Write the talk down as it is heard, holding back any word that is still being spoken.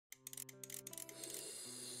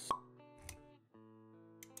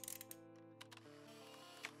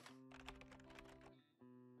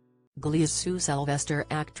Glee's Sue Sylvester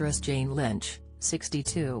actress Jane Lynch,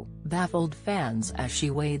 62, baffled fans as she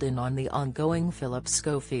weighed in on the ongoing Philip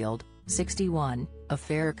Schofield, 61,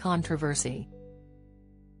 affair controversy.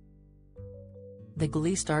 The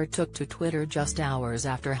Glee star took to Twitter just hours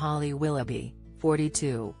after Holly Willoughby,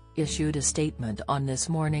 42, issued a statement on This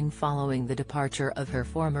Morning following the departure of her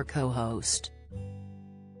former co-host.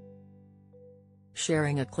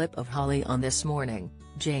 Sharing a clip of Holly on This Morning,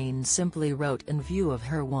 Jane simply wrote, in view of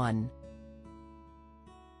her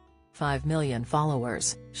 1.5 million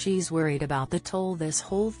followers, she's worried about the toll this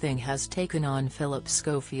whole thing has taken on Philip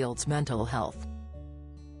Schofield's mental health.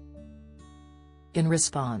 In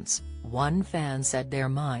response, one fan said their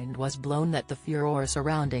mind was blown that the furor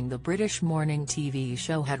surrounding the British morning TV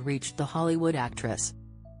show had reached the Hollywood actress.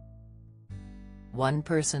 One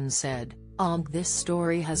person said, "This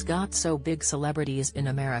story has got so big celebrities in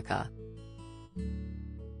America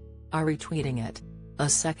are retweeting it." A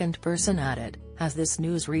second person added, "Has this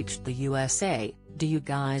news reached the USA? Do you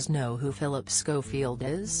guys know who Philip Schofield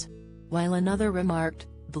is?" While another remarked,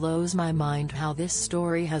 "Blows my mind how this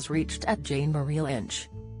story has reached at Jane Marie Lynch."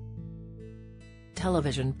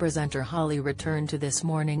 Television presenter Holly returned to This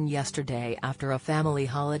Morning yesterday after a family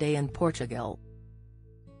holiday in Portugal.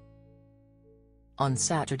 On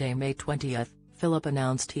Saturday, May 20, Philip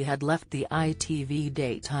announced he had left the ITV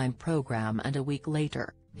daytime program, and a week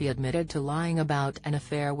later, he admitted to lying about an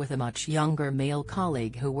affair with a much younger male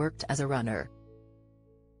colleague who worked as a runner.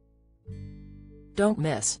 Don't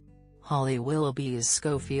miss Holly Willoughby's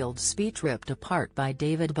Schofield speech ripped apart by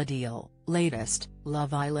David Baddiel. Latest,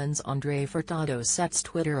 Love Island's Andre Furtado sets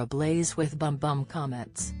Twitter ablaze with bum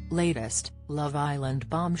comments. Latest, Love Island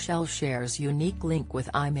bombshell shares unique link with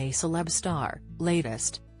I'm a Celeb star.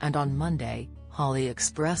 Latest, and on Monday, Holly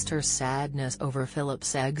expressed her sadness over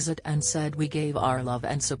Philip's exit and said, "We gave our love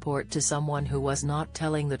and support to someone who was not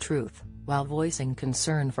telling the truth," while voicing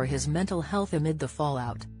concern for his mental health amid the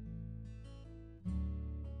fallout.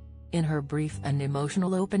 In her brief and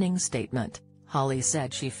emotional opening statement, Holly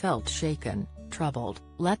said she felt shaken, troubled,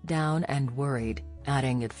 let down and worried,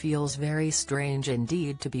 adding, "It feels very strange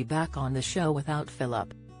indeed to be back on the show without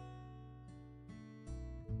Philip."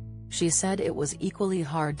 She said it was equally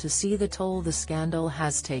hard to see the toll the scandal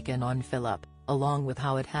has taken on Philip, along with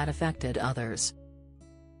how it had affected others.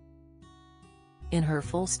 In her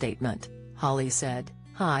full statement, Holly said,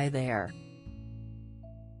 "Hi there.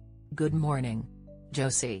 Good morning.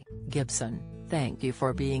 Josie, Gibson, thank you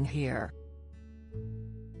for being here.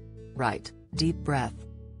 Right, deep breath.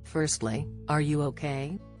 Firstly, are you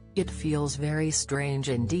okay? It feels very strange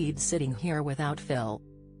indeed sitting here without Phil.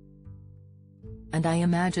 And I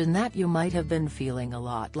imagine that you might have been feeling a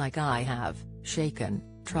lot like I have, shaken,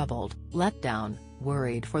 troubled, let down,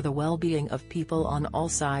 worried for the well-being of people on all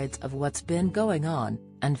sides of what's been going on,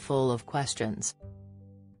 and full of questions.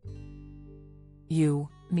 You,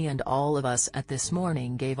 me and all of us at This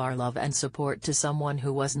Morning gave our love and support to someone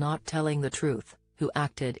who was not telling the truth, who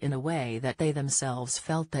acted in a way that they themselves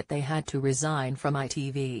felt that they had to resign from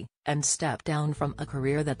ITV, and step down from a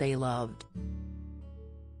career that they loved.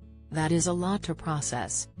 That is a lot to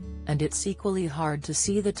process. And it's equally hard to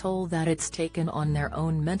see the toll that it's taken on their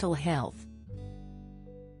own mental health.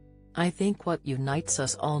 I think what unites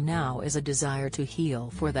us all now is a desire to heal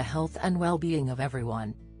for the health and well-being of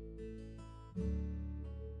everyone.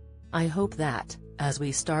 I hope that, as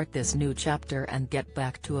we start this new chapter and get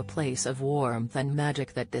back to a place of warmth and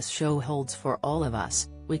magic that this show holds for all of us,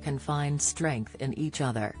 we can find strength in each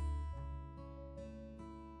other.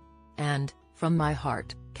 And, from my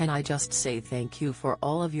heart, can I just say thank you for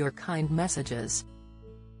all of your kind messages.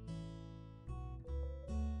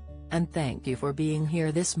 And thank you for being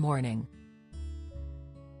here this morning.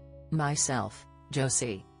 Myself,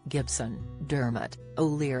 Josie, Gibson, Dermot,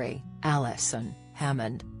 O'Leary, Allison,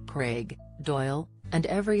 Hammond, Craig, Doyle, and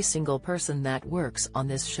every single person that works on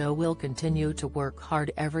this show will continue to work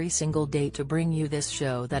hard every single day to bring you this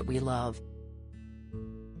show that we love.